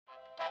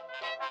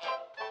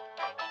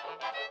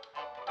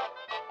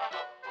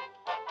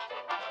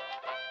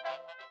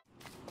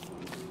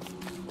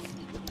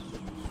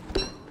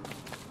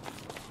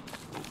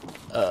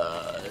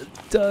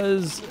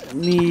Does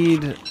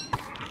need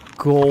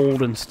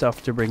gold and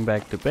stuff to bring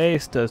back to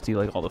base. Does need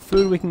like all the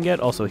food we can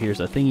get. Also, here's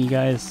a thingy,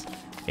 guys.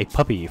 A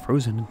puppy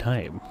frozen in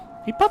time.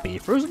 A puppy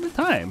frozen in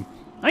time.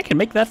 I can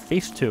make that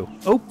face too.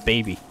 Oh,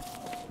 baby.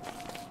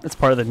 That's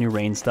part of the new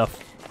rain stuff.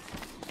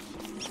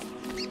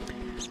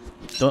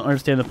 Don't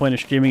understand the point of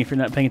streaming if you're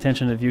not paying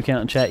attention to view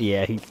count and chat.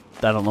 Yeah, I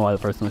don't know why the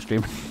person was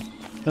streaming.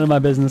 None of my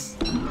business.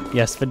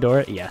 Yes,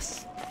 Fedora.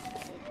 Yes.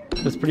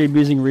 It's pretty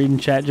amusing reading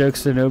chat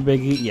jokes, so no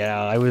biggie. Yeah,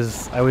 I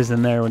was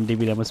in there when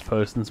DBDM was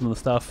posting some of the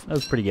stuff. That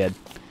was pretty good.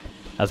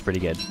 That was pretty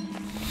good.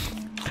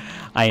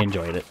 I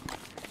enjoyed it.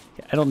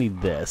 I don't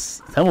need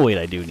this. Tumbleweed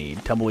I do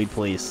need. Tumbleweed,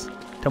 please.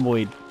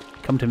 Tumbleweed,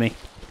 come to me.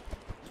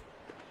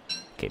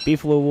 Okay,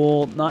 beefalo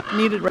wool, not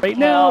needed right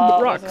now,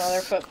 but rocks.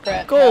 Another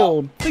footprint.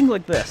 Gold, things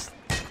like this.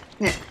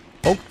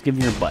 Oh, give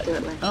me your butt.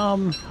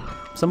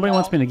 Somebody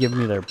wants me to give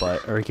me their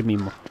butt, or give me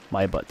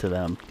my butt to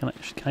them. Can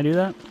I do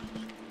that?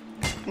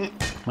 Am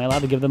I allowed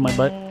to give them my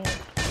butt?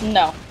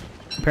 No.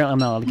 Apparently I'm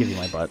not allowed to give you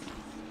my butt.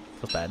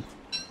 Feels bad.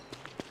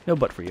 No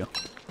butt for you.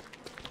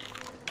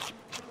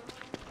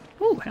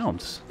 Ooh,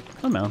 hounds.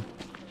 Come on.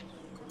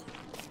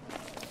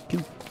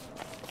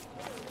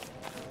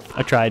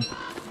 I tried.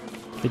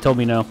 They told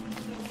me no.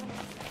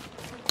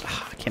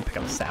 I can't pick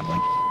up a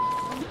sapling.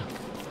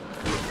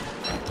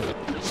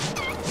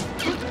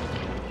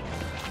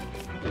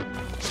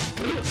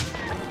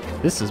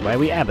 This is why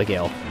we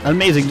Abigail.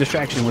 Amazing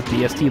distraction with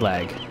DST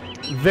lag.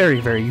 Very,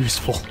 very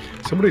useful.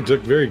 Somebody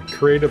took very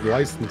creative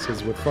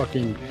licenses with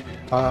fucking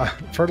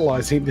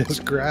fertilizing this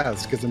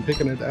grass because I'm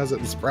picking it as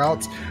it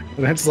sprouts,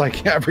 and it's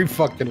like every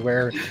fucking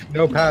where,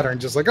 no pattern,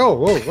 just like oh,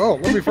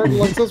 let me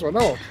fertilize this one.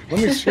 Oh,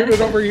 let me shoot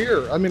it over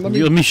here. I mean,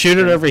 let me shoot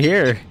it over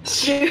here.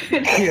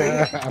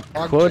 Yeah.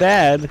 Quote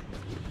ad.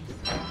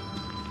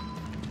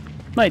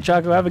 Night,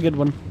 Choco. Have a good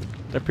one.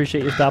 I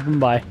appreciate you stopping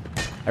by.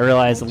 I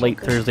realize a late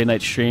Thursday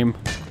night stream,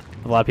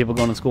 a lot of people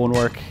going to school and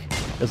work,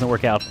 doesn't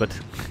work out, but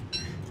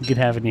good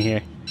having you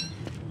here.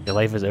 Your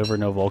life is over,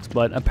 no Volx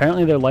butt.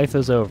 Apparently their life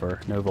is over,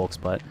 no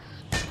Volx butt.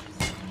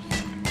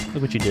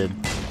 Look what you did.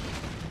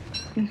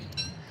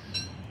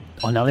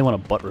 Oh, now they want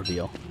a butt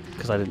reveal,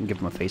 because I didn't give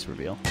them a face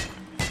reveal.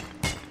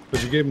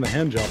 But you gave them the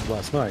hand job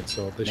last night,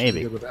 so they should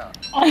be good with that.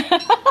 I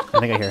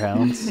think I hear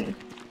hounds.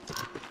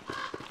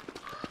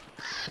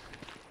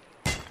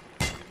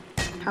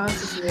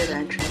 Hounds is near the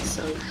entrance,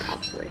 so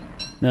probably.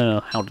 No,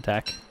 hound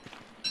attack.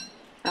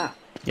 Oh.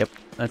 Yep,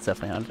 that's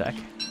definitely hound attack.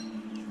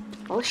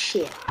 Oh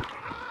shit.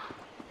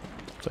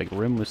 It's like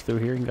Rim was through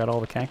here and got all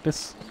the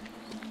cactus.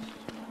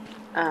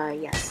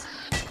 Yes.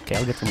 Okay,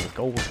 I'll get some with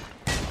gold.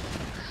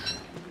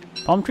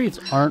 Palm trees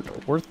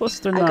aren't worthless.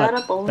 They're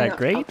not that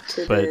great,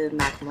 but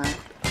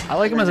I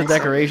like them as a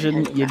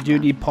decoration. You do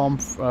need palm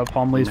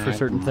leaves for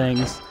certain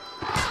things.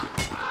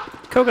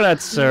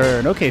 Coconuts are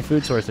an okay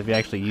food source if you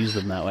actually use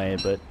them that way,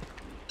 but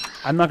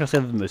I'm not gonna say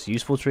they're the most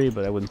useful tree,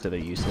 but I wouldn't say they're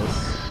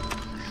useless.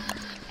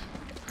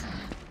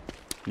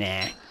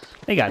 Nah,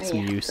 they got some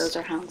use. Those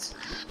are hounds.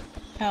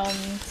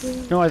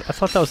 Hounds. No, I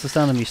thought that was the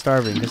sound of me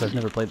starving because I've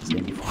never played this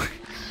game before.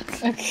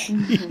 Okay.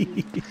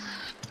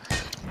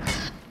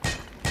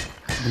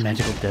 The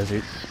magical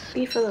desert.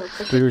 Beefalo.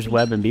 Booter's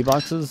web and bee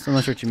boxes? I'm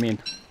not sure what you mean.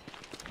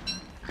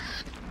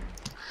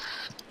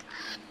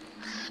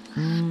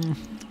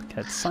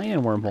 Got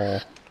cyan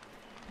wormhole.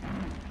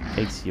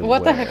 Takes you What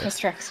the where? heck was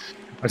Trex?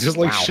 I just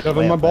like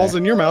shoving my balls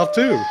in your mouth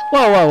too.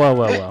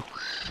 Whoa.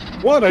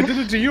 What? I did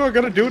it to you, I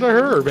gotta do it to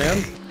her,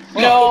 man.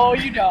 No,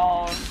 you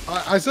don't.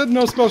 I said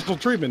no special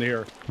treatment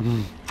here.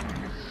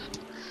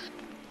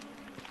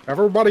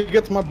 Everybody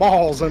gets my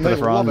balls and they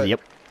love it.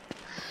 Yep.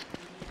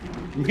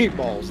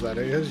 Meatballs, that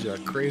is, you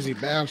crazy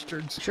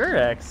bastards. Sure,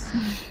 X.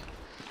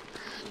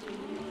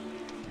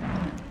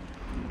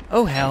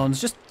 Oh,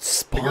 hounds, just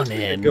spawn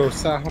in. Go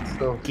south,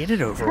 so. Get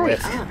it over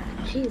with.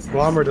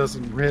 Glommer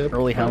doesn't rip.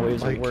 Early hound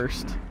waves are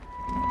worst. Yeah,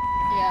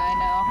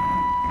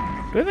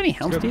 I Do we have any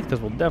hound's teeth? Because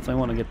we'll definitely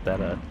want to get that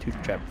tooth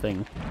trap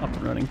thing up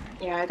and running.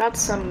 Yeah, I got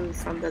some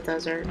from the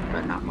desert,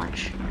 but not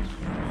much.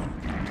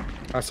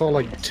 I saw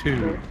like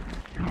 2.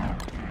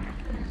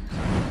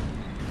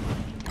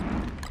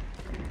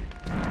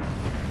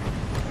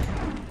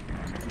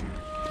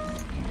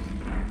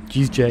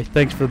 Jeez, Jay,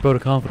 thanks for the vote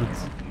of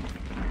confidence.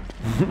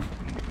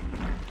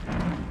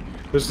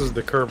 This is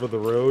the curve of the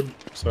road,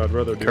 so I'd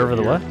rather do Curve it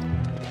of the here.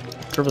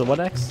 what? Curve of the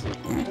what, X?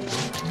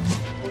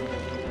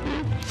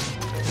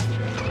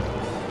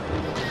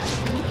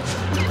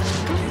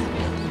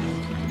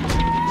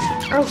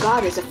 Oh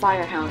god, there's a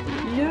fire hound.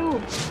 No!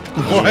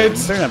 What?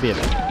 Better not be a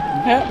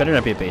better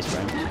not be a base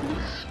friend.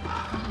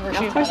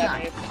 No, of course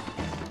not.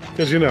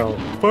 Because, you know,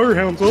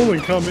 firehounds only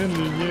come in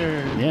the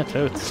air. Yeah,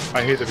 totes.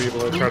 I hate the people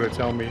that try to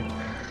tell me.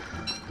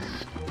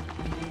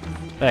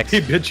 X. He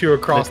bit you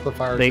across the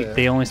fire pit.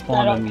 They only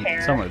spawn in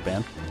care. summer,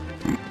 man.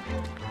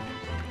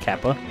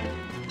 Kappa.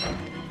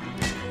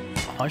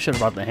 Oh, I should have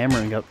brought the hammer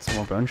and got some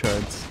more bone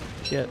shards.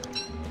 Shit.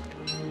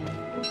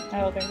 I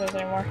don't think there's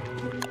any more.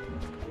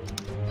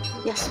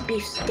 Yes,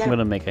 beefs. Get I'm 'em.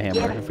 gonna make a hammer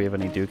Yeah. if we have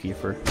any dookie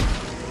for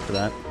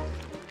that.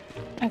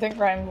 I think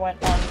Ryan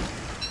went on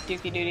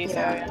dookie duty, so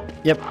Yeah. yeah.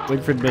 Yep,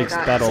 Wigford makes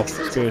got battle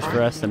 16 so spears far.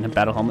 for us and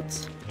battle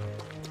helmets.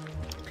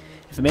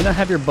 If it may not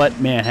have your butt,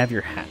 may I have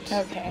your hat?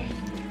 Okay.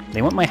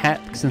 They want my hat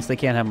since they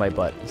can't have my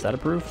butt. Is that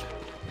approved?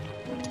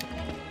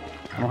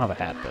 I don't have a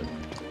hat, but...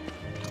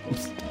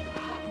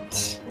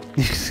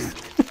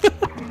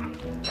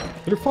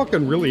 They're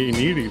fucking really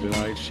needy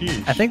tonight.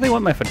 Sheesh. I think they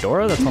want my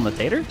fedora that's on the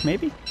tater,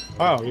 maybe?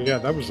 Oh yeah,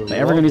 that was a. Am I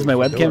ever gonna use my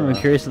lovely webcam? I'm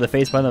fedora. curious to the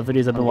face behind the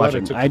videos I've been I'm glad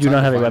it watching. took I the do time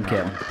not have to a find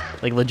webcam. one.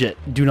 Like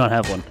legit, do not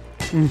have one.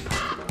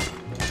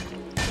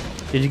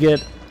 Did you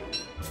get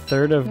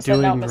third of What's that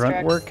now, doing Mr. grunt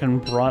X? work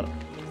and brought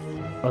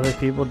other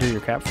people do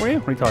your cap for you?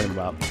 What are you talking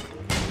about?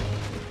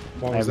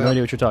 What I was have no that,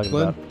 idea what you're talking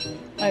Lynn? about.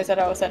 I said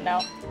I was setting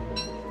out.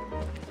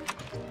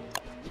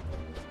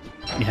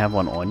 You have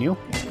one on you?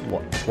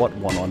 What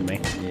one on me?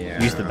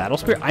 Yeah. Use the battle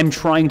spear? I'm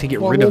trying to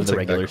get Well, rid we'll of the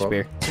take that regular quote.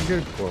 spear. It's a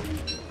good quote.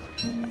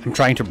 I'm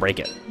trying to break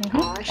it.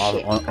 Aw,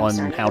 shit. on I'm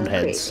starting to hound go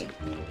heads. crazy.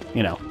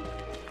 You know.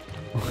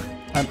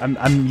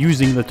 I'm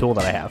using the tool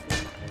that I have.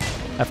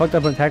 I fucked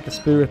up and attacked the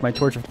spooter with my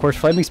torch. Of course,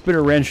 flaming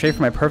spooter ran straight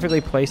for my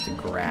perfectly placed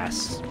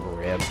grass.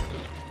 Rib.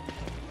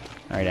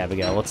 Alright,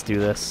 Abigail, let's do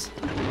this.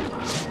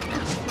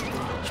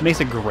 She makes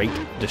a great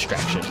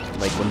distraction.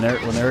 Like when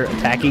they're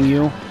attacking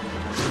you,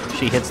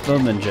 she hits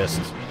them and just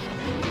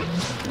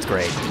it's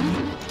great.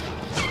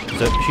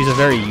 So she's a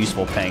very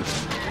useful tank,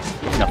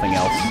 if nothing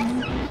else.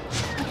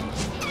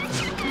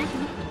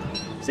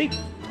 See?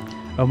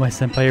 Oh, my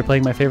senpai, you're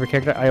playing my favorite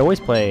character. I always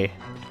play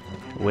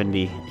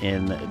Wendy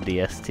in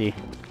DST.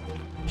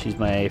 She's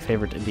my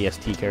favorite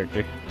DST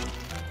character.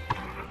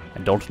 I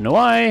don't know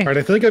why. All right,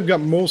 I think I've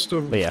got most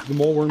of But yeah. the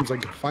mole worms I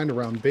could find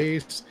around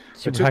base.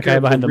 Super I took hot care guy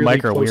of behind the really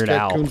mic or close Weird dead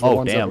Al? coons, the Oh,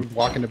 ones damn. that would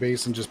walk into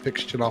base and just pick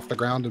shit off the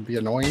ground and be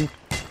annoying,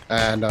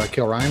 and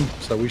kill Ryan.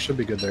 So we should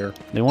be good there.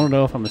 They want to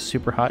know if I'm a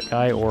super hot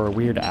guy or a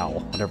Weird Owl,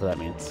 whatever that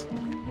means.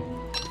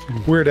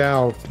 Weird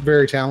Al,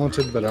 very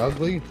talented but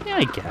ugly. Yeah,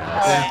 I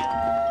guess.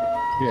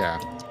 Yeah.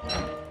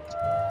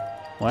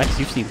 Well,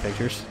 you've seen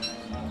pictures.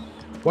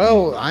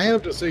 Well, I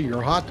have to say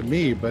you're hot to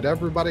me, but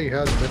everybody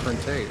has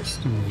different taste.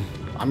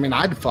 I mean,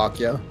 I'd fuck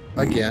you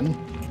again.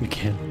 You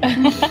can.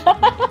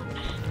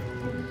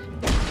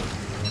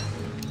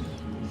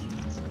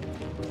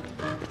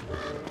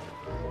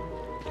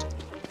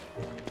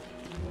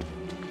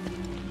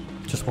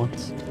 Just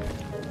once.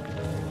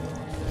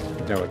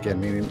 No, again,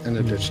 meaning in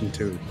addition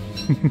to.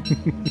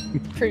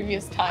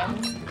 Previous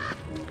times.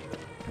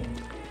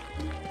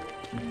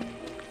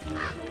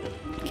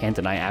 Can't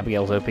deny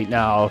Abigail's OP.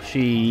 No,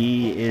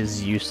 she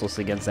is useless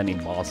against any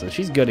bosses.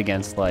 She's good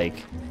against,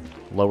 like,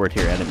 lower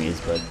tier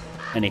enemies, but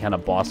any kind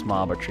of boss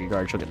mob or tree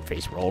guard, she'll get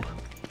face rolled.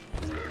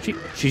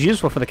 She's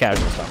useful for the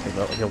casual stuff,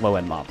 like the low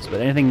end mobs,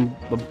 but anything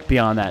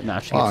beyond that, nah,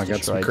 she Oh, I gets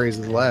got some destroyed.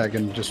 crazy lag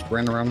and just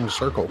ran around in a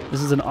circle.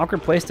 This is an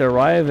awkward place to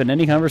arrive in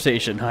any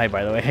conversation. Hi,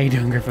 by the way. How you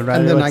doing, Griffin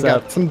Rider? And then I What's got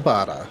up? some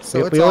butter.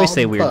 So we it's always all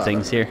say weird butter.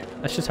 things here.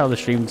 That's just how the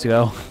streams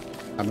go.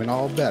 I mean,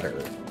 all better.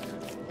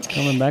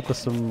 Coming back with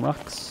some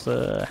rocks,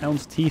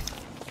 hound's teeth,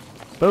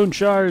 bone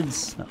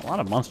shards, a lot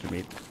of monster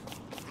meat.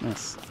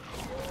 Nice.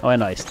 Oh,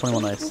 and ice.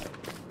 21 ice.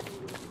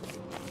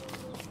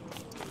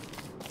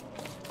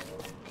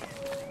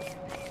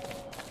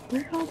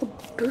 Where did all the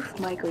boof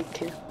migrate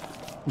to?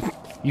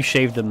 You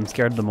shaved them and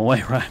scared them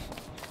away, right?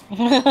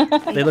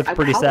 They looked I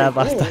pretty sad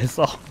probably last did. I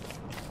saw.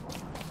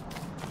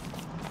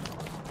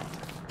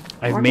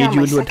 I've Working made on you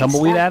my into a second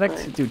tumbleweed stack,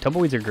 addict? but- Dude,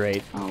 tumbleweeds are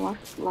great. Oh,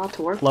 a lot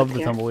to work Love with the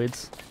here.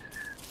 tumbleweeds.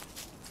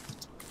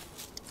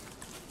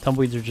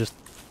 Tumbleweeds are just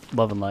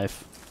loving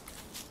life.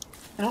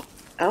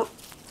 Oh,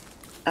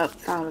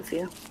 found a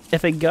few.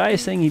 If a guy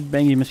is saying he'd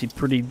bang you, must be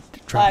pretty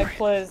Flag, drunk.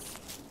 please.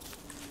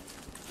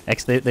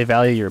 X, they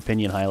value your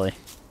opinion highly.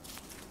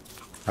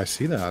 I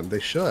see that. They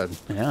should.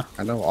 Yeah.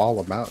 I know all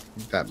about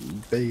that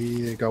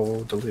big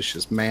old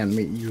delicious man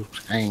meat you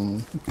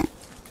hang.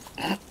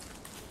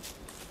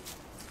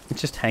 It's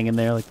just hanging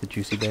there like the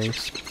juicy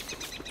berries.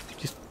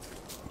 Just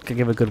could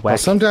give a good Well, whack.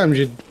 sometimes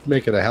you'd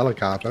make it a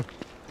helicopter.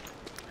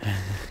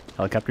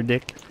 Helicopter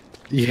dick.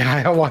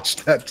 Yeah, I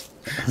watched that.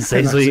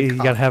 Seriously, you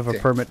gotta have a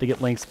dick. permit to get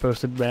links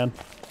posted, man.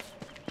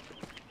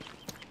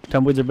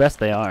 Tumbleweeds are best,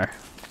 they are.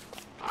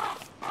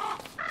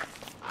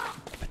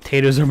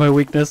 Potatoes are my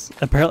weakness.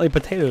 Apparently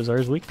potatoes are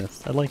his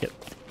weakness. I like it.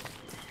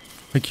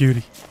 My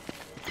cutie.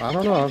 I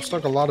don't know. I've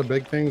stuck a lot of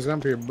big things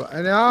up here, but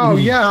oh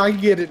yeah, I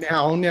get it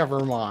now. Never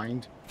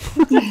mind.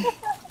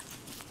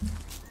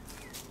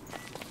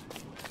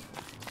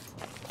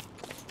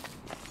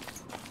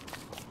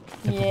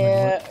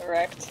 Yeah,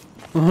 wrecked.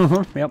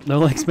 Yep, no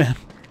links, man.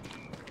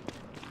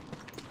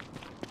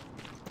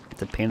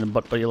 It's a pain in the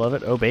butt, but you love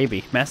it. Oh,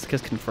 baby.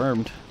 Mastica's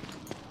confirmed.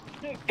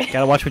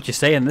 Gotta watch what you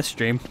say in this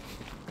stream.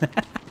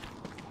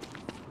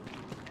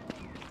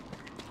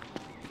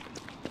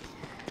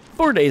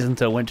 4 days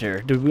until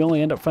winter. Did we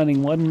only end up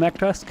finding one mech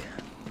tusk?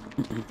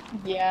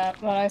 Yeah,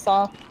 what I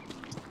saw.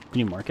 Can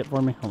you mark it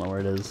for me? I don't know where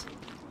it is.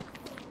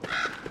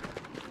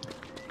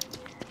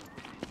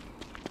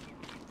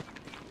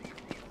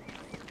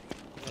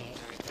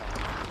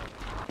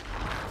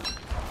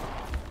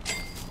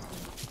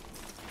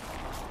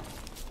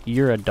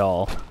 You're a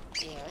doll.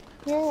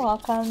 You're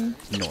welcome.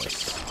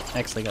 Nice.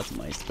 Actually, I got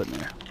some ice to put in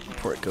there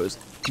before it goes.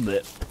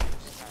 Blip.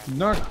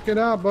 Knock it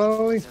out,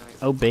 boy.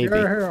 Oh, baby.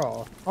 Yeah.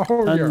 Oh,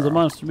 Tons yeah. of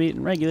monster meat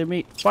and regular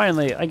meat.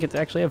 Finally, I get to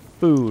actually have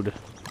food.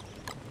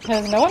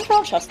 Has no one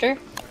found Chester?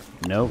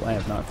 Nope, I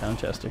have not found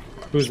Chester.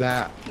 Who's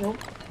that? Nope.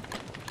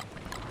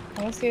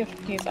 I want to see if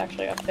he's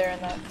actually up there in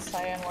that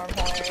cyan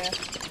wormhole area.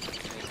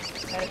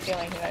 I have a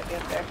feeling he might be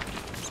up there.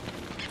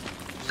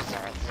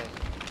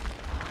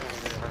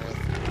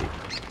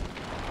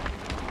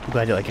 I'm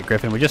glad you like it,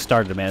 Griffin. We just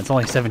started, man. It's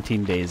only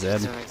 17 days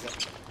in.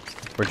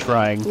 We're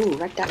trying. Ooh,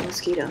 wreck that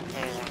mosquito.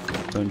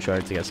 Bone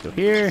shards, I guess, go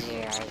here.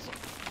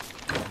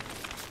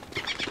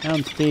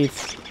 Hound's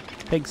teeth.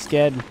 Pig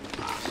sked.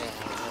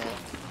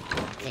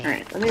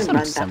 Alright, let me Some run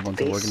back to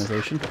semblance of base.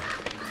 organization.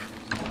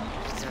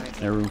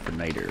 No room for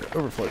niter.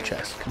 Overflow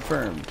chest.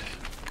 Confirmed.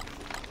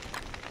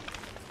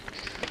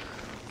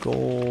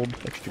 Gold.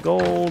 Extra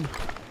gold.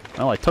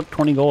 Oh, I took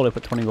 20 gold. I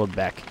put 20 gold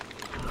back.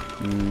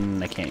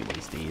 I can't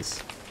use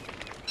these.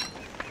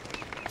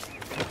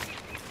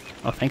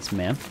 Oh, thanks,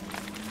 man.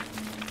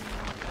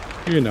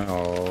 You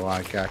know,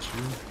 I got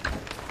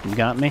you. You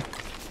got me?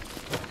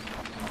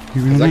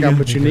 'Cause I got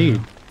what you need.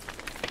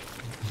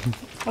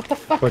 What the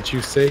fuck? But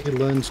you say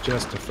Lynn's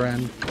just a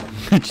friend.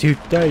 You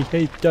die,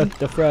 hate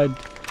just a friend.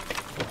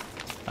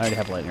 I already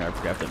have lightning rod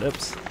for grafted.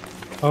 Oops.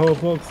 Oh,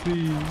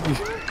 Volxy.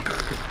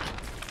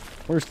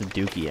 Where's the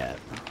dookie at?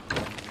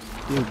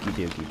 Dookie.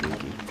 Do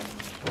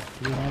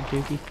you have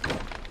dookie?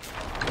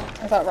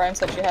 I thought Ryan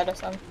said she had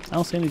some. I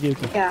don't see any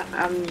dookie. Yeah,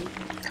 I'm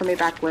coming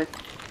back with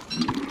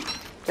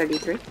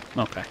 33.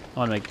 Okay. I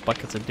want to make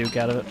buckets of duke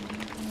out of it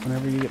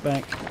whenever you get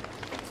back.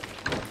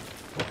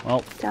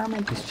 Well, Damn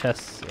it. these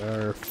chests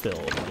are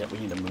filled. Yeah, we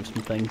need to move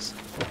some things.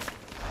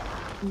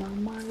 I'm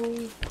on my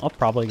way. I'll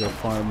probably go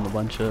farm a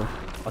bunch of...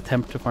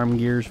 Attempt to farm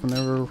gears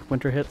whenever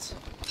winter hits.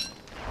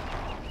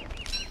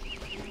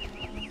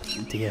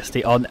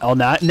 DSD. Oh,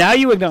 now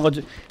you acknowledge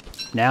it.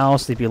 Now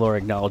Sleepy Laura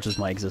acknowledges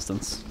my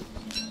existence.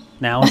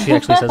 Now she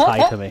actually says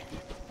hi to me.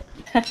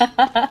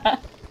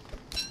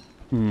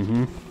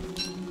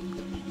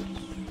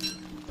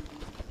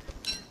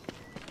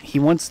 He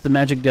wants the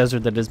magic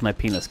desert that is my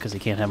penis because he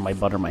can't have my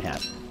butt or my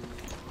hat.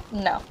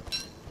 No.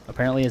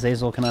 Apparently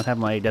Azazel cannot have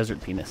my desert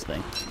penis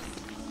thing.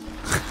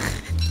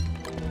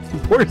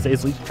 Poor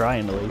Azazel, he's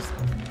trying at least.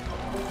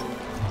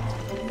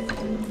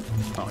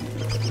 Oh,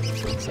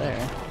 what's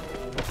there?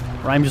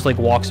 Rhyme just like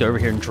walks over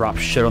here and drops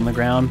shit on the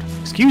ground.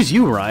 Excuse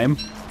you, Rhyme.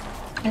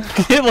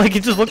 Like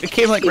it just looked, it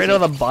came like right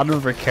out of the bottom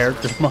of her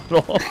character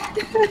model.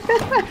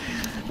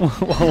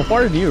 Well,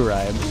 pardon you,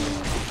 Rhyme.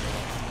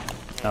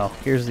 Oh,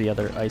 here's the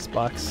other ice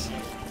box,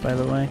 by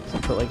the way. So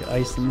put like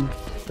ice and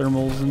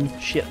thermals and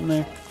shit in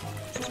there.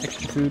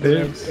 Extra food.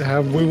 bags.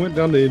 Have we went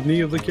down to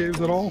any of the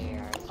caves at all?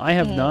 I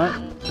have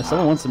not. If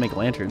someone wants to make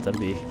lanterns, that'd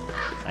be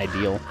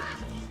ideal.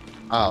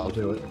 I'll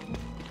do it.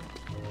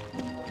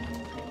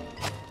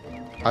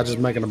 I just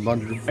making a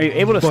bunch of Are you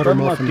able to stun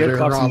lock gear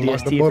clocks in unlock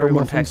DST if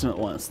everyone attacks them at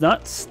once?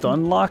 Not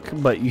stun lock,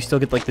 but you still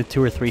get like the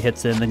 2 or 3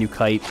 hits in, then you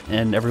kite,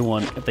 and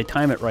everyone, if they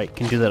time it right,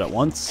 can do that at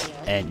once,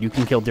 and you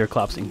can kill deer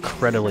clops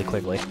incredibly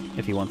quickly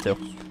if you want to.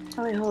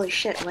 Oh wait, holy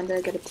shit, when did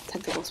I get a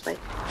tentacle spike?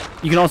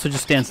 You can also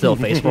just stand still,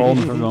 face roll,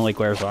 and everyone like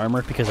wears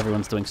armor because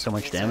everyone's doing so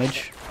much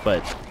damage,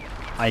 but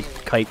I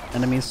kite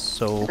enemies,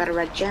 so Got a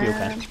red be okay.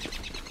 gem,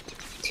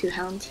 2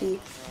 hound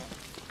teeth.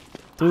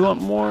 Do we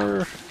want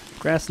more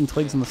grass and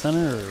twigs in the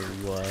center, or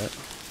what?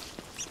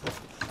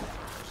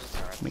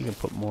 We can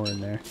put more in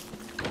there.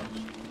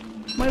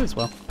 Might as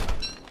well.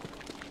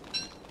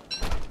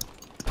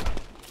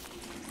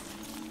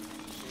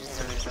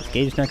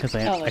 Gage now because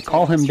I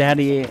call him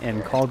daddy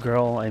and call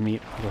girl I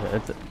meet.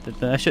 I'm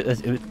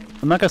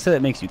not gonna say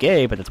that makes you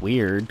gay, but it's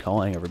weird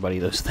calling everybody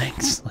those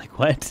things. Like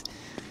what?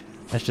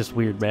 That's just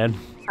weird, man.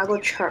 I'll go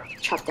chop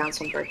down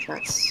some birch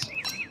nuts.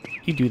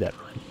 You do that,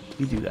 Ryan.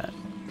 You do that.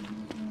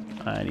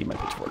 I need my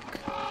pitchfork.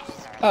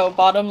 Oh,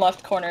 bottom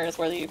left corner is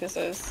where the Ucus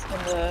is in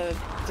the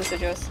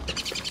deciduous.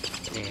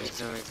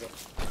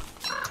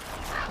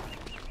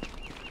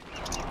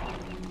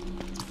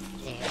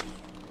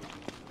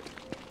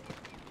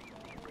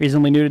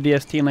 Reasonably new to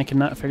DST and I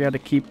cannot figure out how to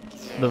keep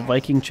the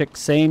Viking chick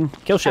sane.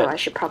 Kill shit. Oh, I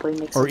should probably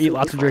make some Or eat food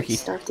lots of before I jerky.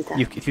 starve to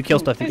death. If you kill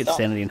stuff, you Please get don't.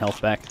 sanity and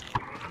health back.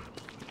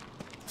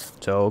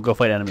 So go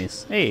fight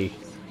enemies. Hey,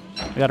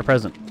 I got a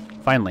present.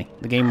 Finally,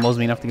 the game loves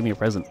me enough to give me a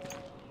present.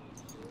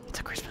 It's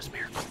a Christmas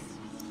miracle.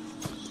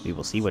 We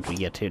will see what we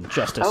get in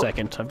just a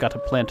second. I've got to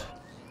plant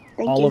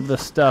Thank all you. of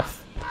this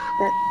stuff.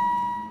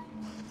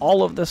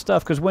 All of this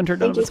stuff, because winter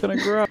none of it's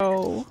gonna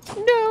grow.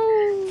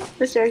 No!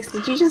 Mr. X,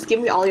 did you just give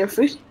me all your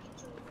food?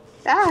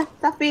 Ah,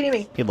 stop feeding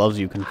me. He loves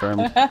you,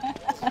 confirmed.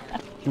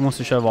 He wants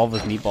to shove all of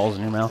his meatballs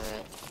in your mouth.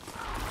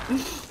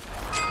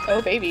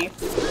 Oh, baby.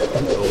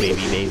 Oh,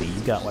 baby,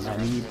 you got what I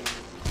need.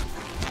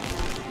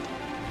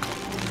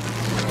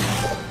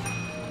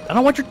 I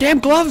don't want your damn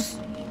gloves!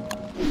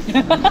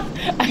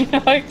 I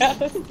know I got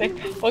this thing.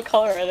 What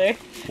color are they?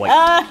 White.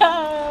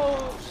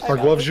 Oh, I Are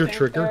got gloves this your thing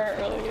trigger?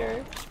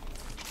 Earlier.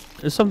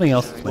 There's something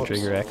else that's my Whoops,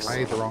 trigger X. I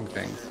ate the wrong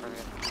thing.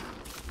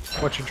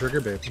 What's your trigger,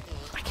 baby?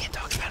 I can't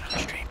talk about it on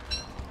stream.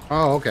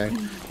 Oh, okay.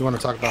 You want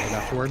to talk about it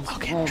afterwards?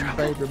 Okay, Oh, drop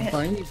baby,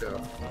 baby.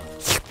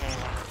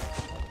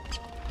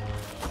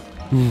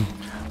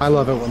 I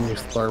love it when you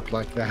slurp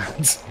like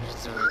that.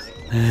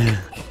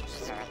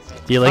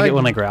 Do you like it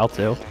when I growl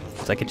too?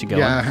 Does that get you going?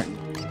 Yeah.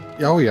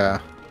 Oh, yeah.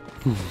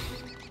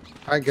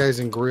 Alright, guys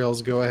and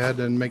grills, go ahead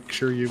and make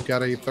sure you've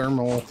got a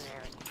thermal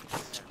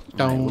Alright,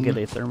 we'll dome. get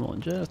a thermal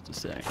in just a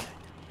sec.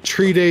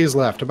 3 days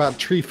left, about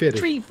tree fitty.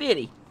 Tree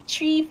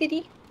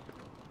fitty.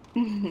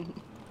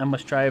 I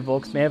must try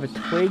Volx. May I have a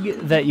twig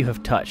that you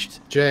have touched?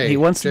 Jay, He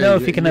wants to Jay, know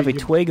if he can you- have a you-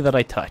 twig that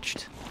I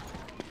touched.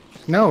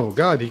 No,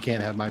 God, he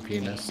can't have my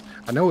penis.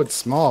 I know it's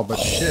small, but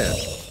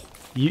shit.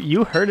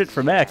 You heard it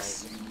from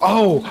X.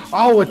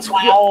 Oh, it's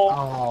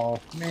Wow.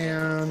 Oh,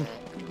 man.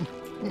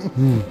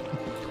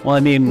 Well, I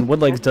mean,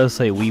 Woodlegs does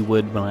say we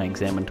would when I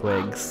examine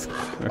twigs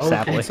or Oh, can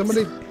saplings.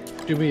 somebody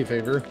do me a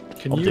favor?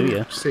 Can I'll you do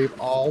ya. save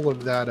all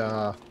of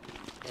that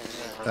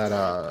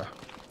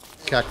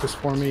cactus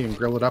for me and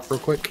grill it up real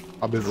quick?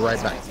 I'll be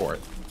right back for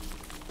it.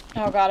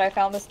 Oh god, I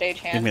found the stage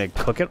You hand. mean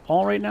to cook it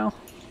all right now?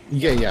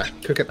 Yeah,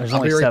 cook it. There's I'll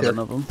only be right 7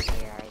 there. of them.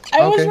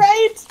 I was Okay.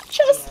 right!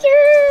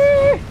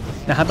 Chester!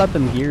 Now, how about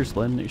them gears,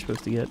 Lynn, that you're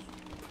supposed to get?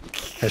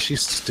 Has she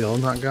still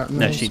not gotten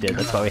No, those? she did.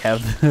 That's why we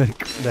have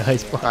the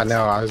ice block. I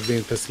know, I was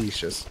being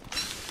facetious.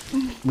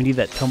 We need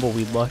that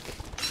tumbleweed luck.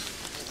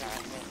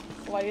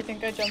 Why do you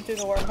think I jumped through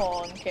the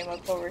wormhole and came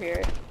up over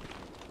here?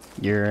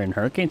 You're in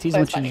hurricane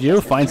season. That's What you funny, do?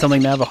 that's Find really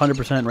something to have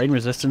 100% rain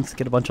resistance,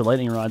 get a bunch of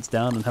lightning rods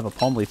down, and have a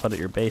palm leaf out at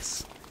your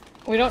base.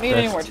 We don't need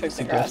any That's more twigs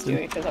and grass, do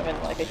suggested. we? Because I'm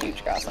in like a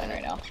huge grass line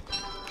right now.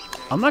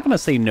 I'm not gonna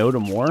say no to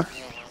more,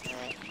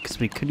 because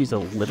we could use a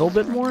little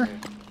bit more.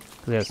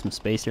 Because we have some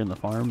space here in the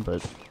farm,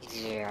 but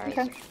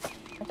Okay.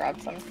 I'll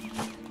grab some.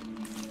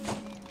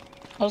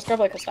 I'll just grab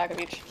like a stack of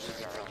each.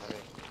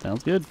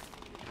 sounds good.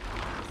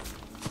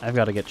 I've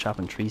got to get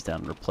chopping trees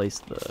down and replace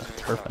the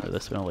turf into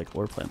this. We don't like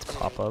lore plants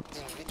pop up,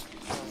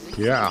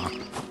 Yeah.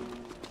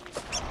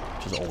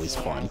 which is always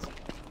fun.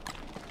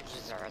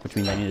 Which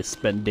means I need to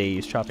spend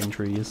days chopping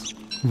trees.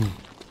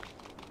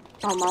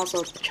 I'm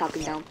also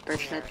chopping down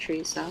birch nut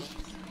trees, so.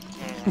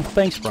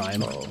 Thanks,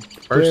 Brian. Oh, Do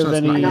first you have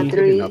that's not any I got gonna give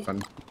three. you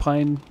nothing.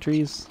 pine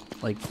trees?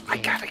 Like, I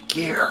got a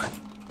gear.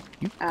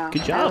 good I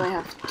job. only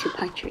have 2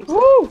 pine trees.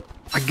 Woo!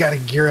 I got a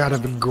gear out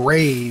of a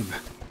grave.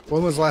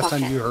 When was the last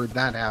time Okay. you heard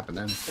that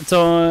happening? It's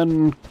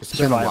on It's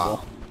been a survival.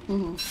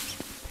 while.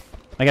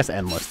 I guess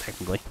endless,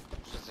 technically.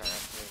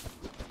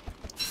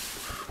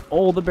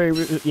 Oh, the berry...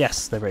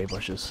 Yes, the berry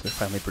bushes. They're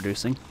finally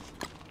producing.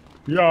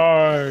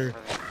 Yay!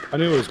 I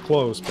knew it was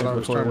close, but Right I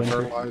was before trying to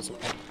winter. fertilize it.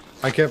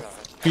 I kept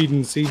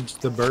feeding seeds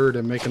to the bird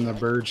and making the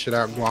bird shit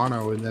out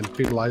guano and then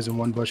fertilizing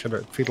one bush at a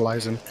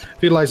fertilizing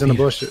a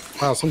bush.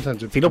 Wow,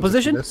 sometimes it Fetal becomes a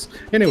position? fetus.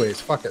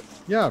 Anyways, fuck it.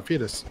 Yeah,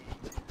 fetus.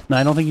 No,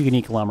 I don't think you can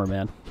eat Kilometer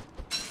Man.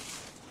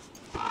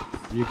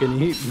 You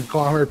can eat the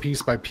kilometer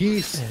piece by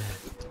piece.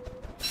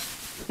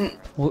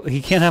 Well,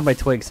 he can't have my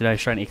twigs that I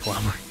was trying to eat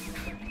Kilometer.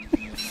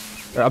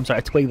 Or, I'm sorry,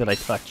 a twig that I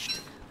touched.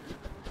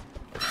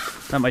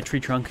 Not my tree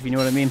trunk, if you know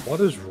what I mean. What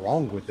is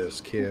wrong with this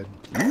kid?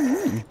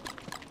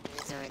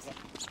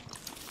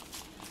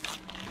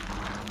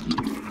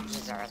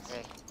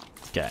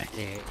 Okay.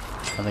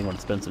 I think I want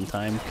to spend some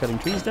time cutting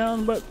trees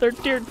down, but they're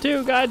tier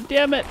 2, god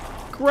damn it!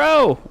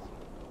 Grow!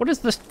 What is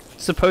this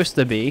supposed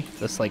to be?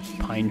 This, like,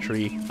 pine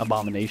tree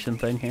abomination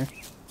thing here?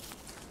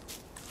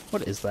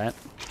 What is that?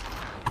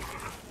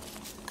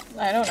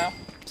 I don't know.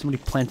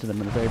 Somebody planted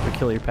them in a very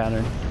peculiar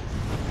pattern.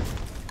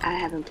 I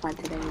haven't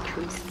planted any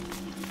trees.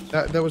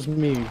 That was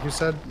me. You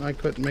said I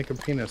couldn't make a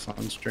penis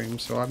on stream,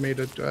 so I made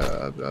a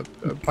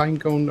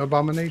pinecone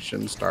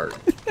abomination start.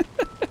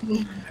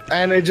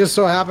 And it just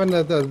so happened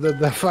that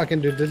the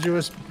fucking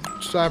deciduous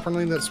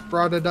sapling that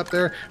sprouted up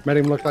there made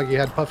him look like he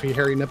had puffy,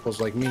 hairy nipples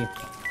like me.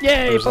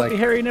 Yay, It was puffy like-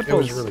 hairy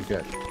nipples! It was really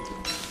good.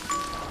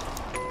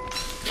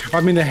 I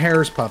mean, the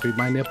hair's puffy.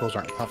 My nipples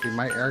aren't puffy.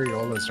 My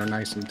areolas are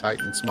nice and tight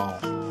and small.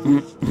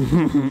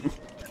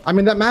 I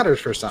mean, that matters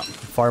for something.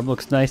 Farm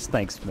looks nice.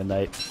 Thanks,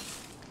 Midnight.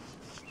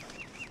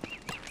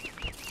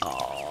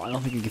 Oh, I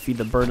don't think you can feed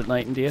the bird at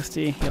night in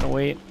DST. You gotta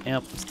wait.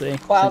 Yep, stay.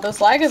 Wow,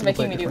 this lag is Seems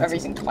making like me do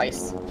differences. everything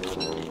twice.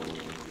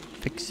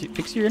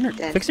 Fix your internet.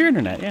 Yeah. Fix your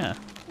internet. Yeah,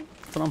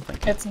 that's what I'm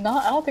thinking. It's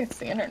not, I don't think it's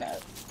the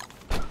internet.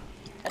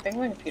 I think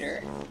my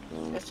computer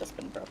has just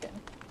been broken.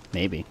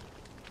 Maybe.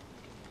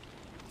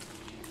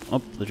 Oh,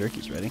 the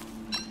jerky's ready.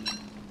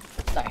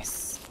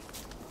 Nice.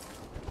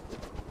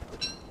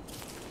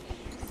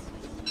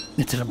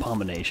 It's an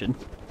abomination.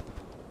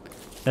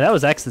 And that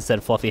was X that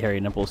said fluffy hairy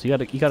nipples. You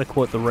gotta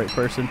quote the right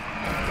person.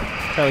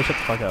 Charlie, shut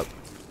the fuck up.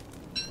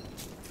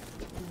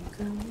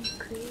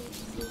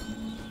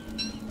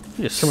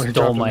 You just Somebody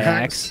stole dropped my an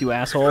axe, you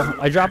asshole.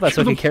 I dropped that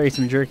so I could carry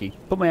some jerky.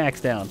 Put my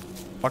axe down,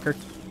 fucker.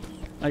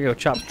 I go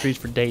chop trees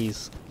for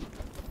days.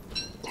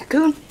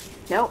 Raccoon?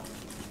 No.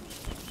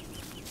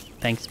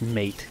 Thanks,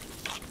 mate.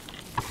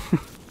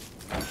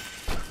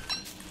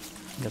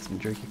 Got some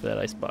jerky for that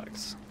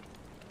icebox.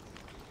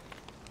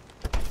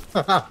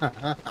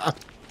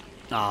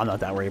 Oh, I'm not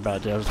that worried about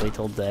it, Joe. Just wait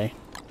till day.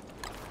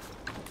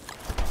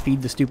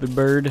 feed the stupid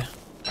bird.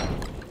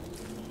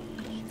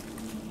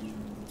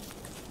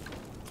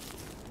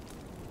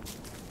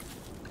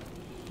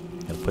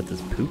 Gotta put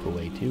this poop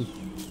away too.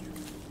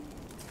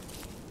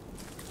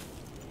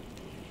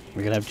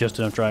 We're gonna have just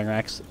enough drying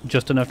racks.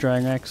 Just enough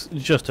drying racks.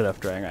 Just enough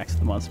drying racks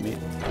that wants meat.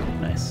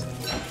 Nice.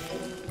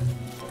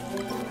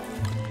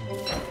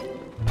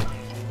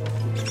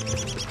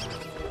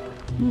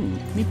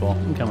 Meatball,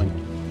 I'm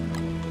coming.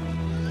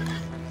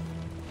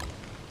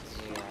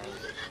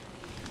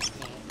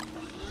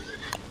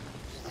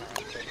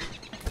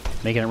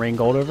 Making it rain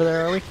gold over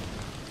there, are we?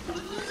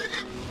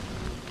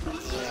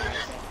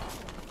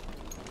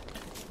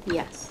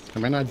 Yes. I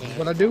mean,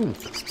 what I do?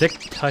 Stick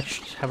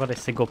touched. How about a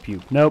single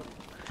puke? Nope.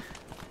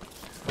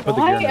 Put the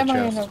Why gear in am the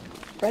I in chest.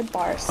 a red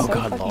bar? So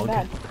God, fucking log.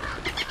 bad.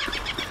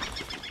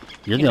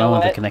 You're You the know only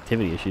one with what? the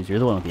connectivity issues. You're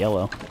the one with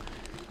yellow.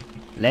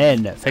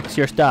 Len, fix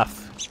your stuff.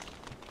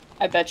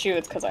 I bet you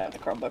it's because I have the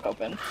Chromebook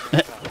open.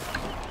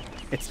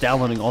 It's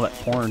downloading all that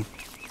porn.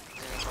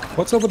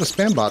 What's up with the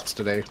spam bots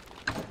today?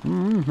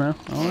 No, I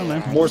don't know,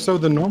 man. More so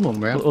than normal,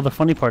 man. Well, the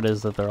funny part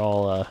is that they're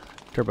all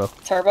turbo.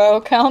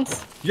 Turbo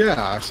counts?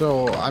 Yeah,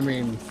 so, I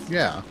mean,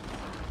 yeah.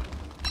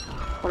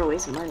 What a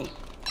waste of money.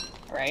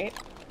 Right?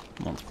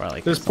 Well, it's probably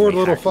like This somebody poor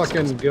little hacked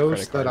his fucking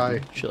ghost credit that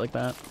card and shit like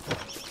that.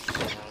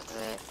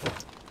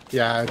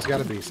 Yeah, it's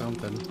gotta be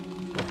something.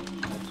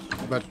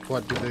 But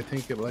what, do they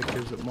think it, like,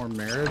 gives it more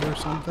merit or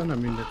something? I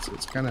mean,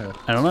 it's kinda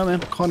I don't know,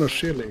 man.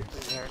 silly.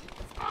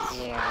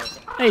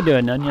 How you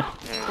doing, Nunya?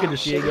 Good to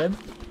see you again.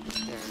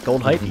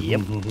 Gold hype?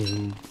 Yep.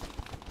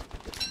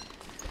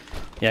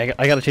 Yeah,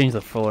 I gotta change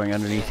the flooring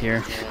underneath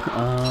here.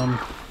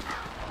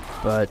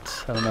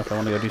 But I don't know if I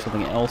want to go do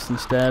something else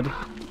instead.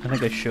 I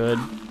think I should.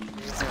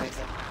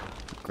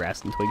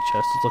 Grass and twig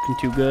chest is looking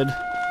too good.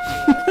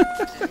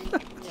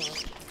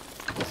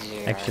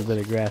 Extra bit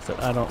of grass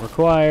that I don't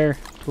require.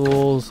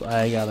 Tools,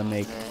 I gotta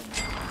make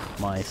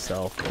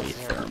myself a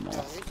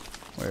thermal.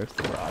 Where's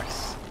the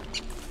rocks?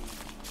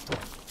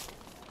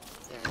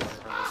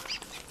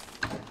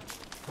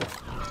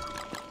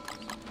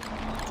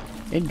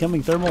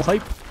 Incoming thermal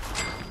hype.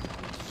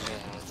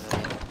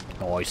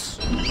 Nice.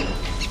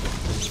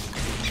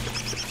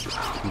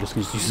 I'm just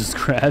gonna use this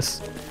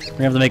grass. We're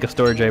gonna have to make a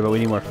storage area, but we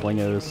need more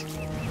flingos.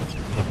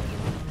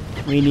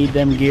 We need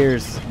them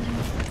gears.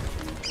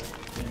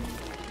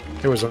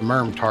 It was a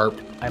merm tarp.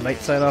 I might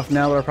sign off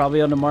now, but I'll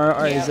probably on tomorrow.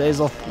 Alright, Yeah.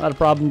 Zazel. Not a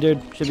problem,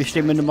 dude. Should be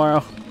streaming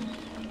tomorrow.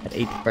 At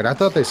 8. Wait, I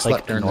thought they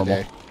slept during normal.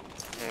 the day.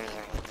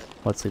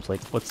 What sleeps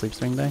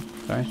during the day?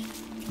 Sorry.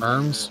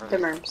 Merms? The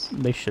merms.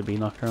 They should be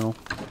nocturnal.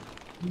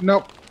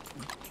 Nope.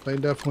 They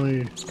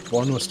definitely,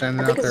 one was standing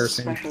I out think there it's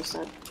a saying, special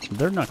set.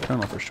 They're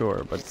nocturnal for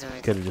sure, but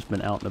could have just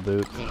been out in the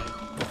boot.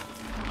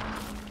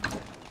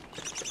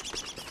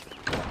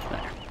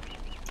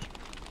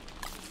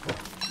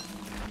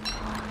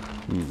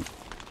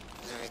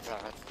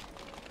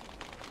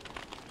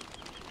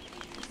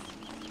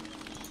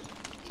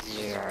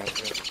 There.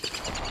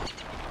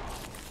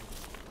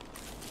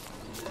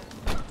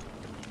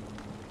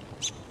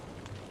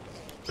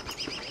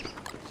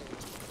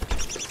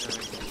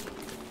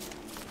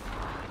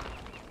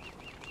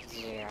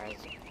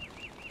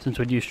 Since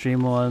would you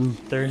stream on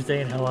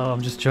Thursday? And hello,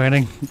 I'm just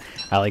joining.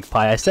 I like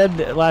pie. I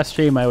said last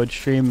stream I would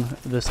stream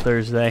this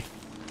Thursday.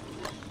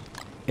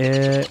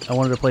 I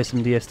wanted to play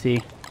some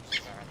DST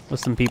with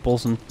some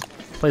peoples and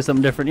play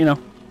something different, you know,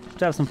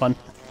 to have some fun.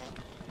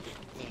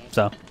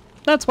 So,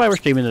 that's why we're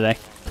streaming today.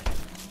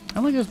 I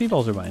don't think those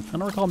meatballs are mine. I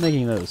don't recall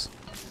making those.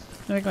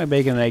 I make my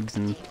bacon and eggs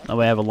and that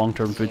way I have a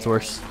long-term food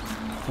source.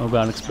 I'll go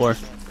out and explore.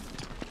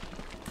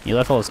 You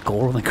left all this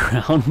gold on the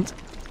ground.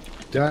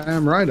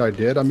 damn right I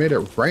did. I made it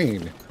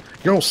rain.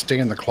 You don't stay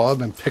in the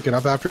club and pick it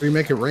up after you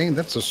make it rain.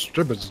 That's a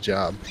stripper's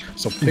job.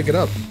 So pick it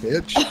up,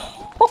 bitch.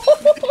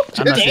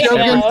 I'm not Just your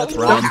joking. stripper. That's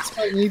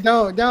rhymes. You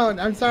don't.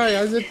 I'm sorry.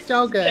 I was just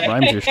joking.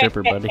 Rhymes your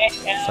stripper, buddy.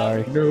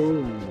 Sorry.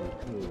 No.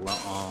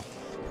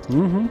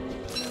 Mm-hmm.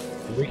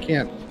 We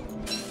can't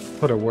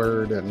put a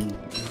word and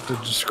to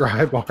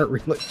describe our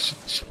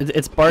relationship.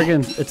 It's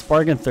bargain. It's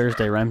bargain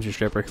Thursday. Rhymes your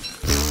stripper.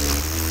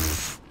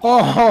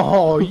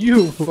 Oh,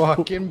 you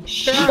fucking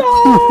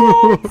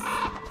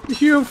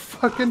you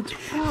fucking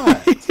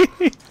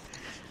twat.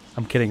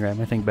 I'm kidding,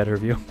 Ram. I think better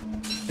of you.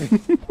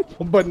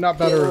 But not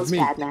better It of was me.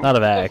 bad, man. Not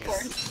of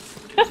Axe.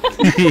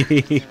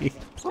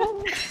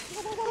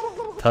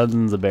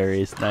 Tons of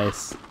berries.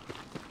 Nice.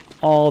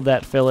 All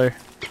that filler.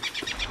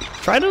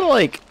 Try to,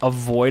 like,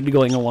 avoid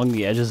going along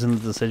the edges in the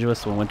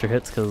deciduous when winter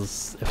hits,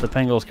 because if the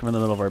pangolins come in the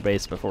middle of our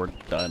base before we're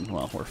done,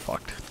 well, we're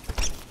fucked.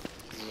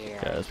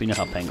 Because we know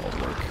how pangolins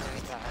work.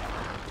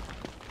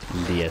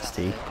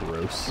 DST.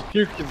 Gross.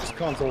 You can just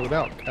console it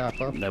out,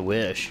 Kappa. I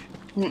wish.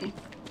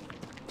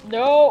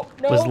 No,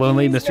 Was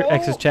Lonely please, Mr. no,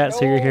 X's chat,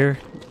 so you're no. here?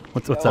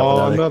 What's up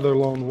Oh, with that? another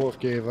lone wolf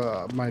gave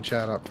my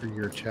chat up for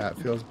your chat.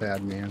 Feels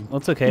bad, man. Well,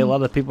 it's okay. A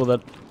lot of people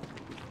that...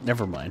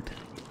 Never mind.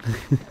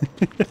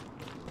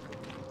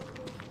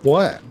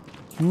 What?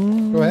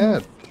 Go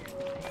ahead.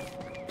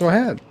 Go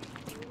ahead.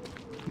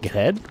 Get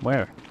ahead?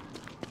 Where?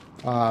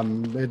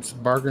 It's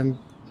bargain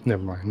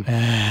Never mind.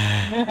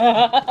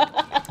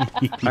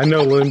 I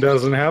know Lynn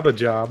doesn't have a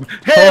job.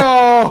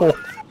 Hey-oh!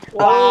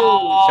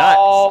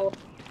 Wow. Shots.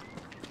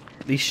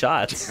 These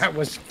shots. That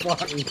was fun.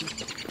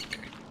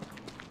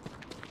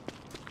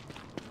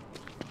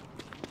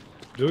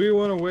 Do we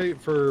want to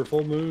wait for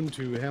full moon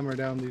to hammer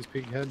down these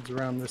pig heads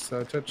around this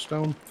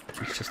touchstone?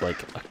 It's just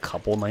like a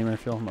couple nightmare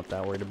fuel. I'm not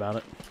that worried about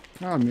it.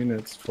 No, I mean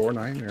it's 4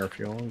 nightmare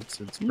fuel. It's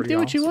pretty You do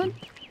what you want.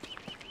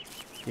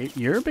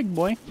 You're a big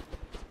boy.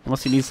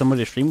 Unless you need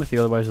somebody to stream with you,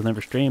 otherwise you'll never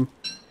stream.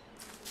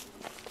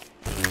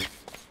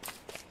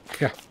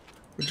 Yeah,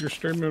 but you're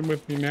streaming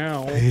with me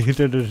now. you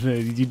did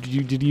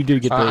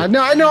get the... I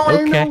know.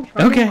 Okay.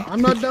 Okay.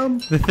 I'm not dumb.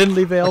 The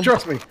thinly veiled.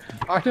 Trust me.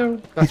 I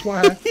know. That's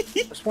why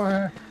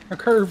I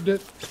curved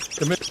it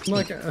to make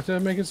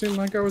it seem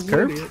like I was an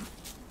Curved? idiot.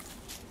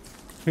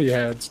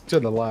 Yeah, it's to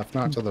the left,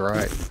 not to the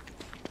right.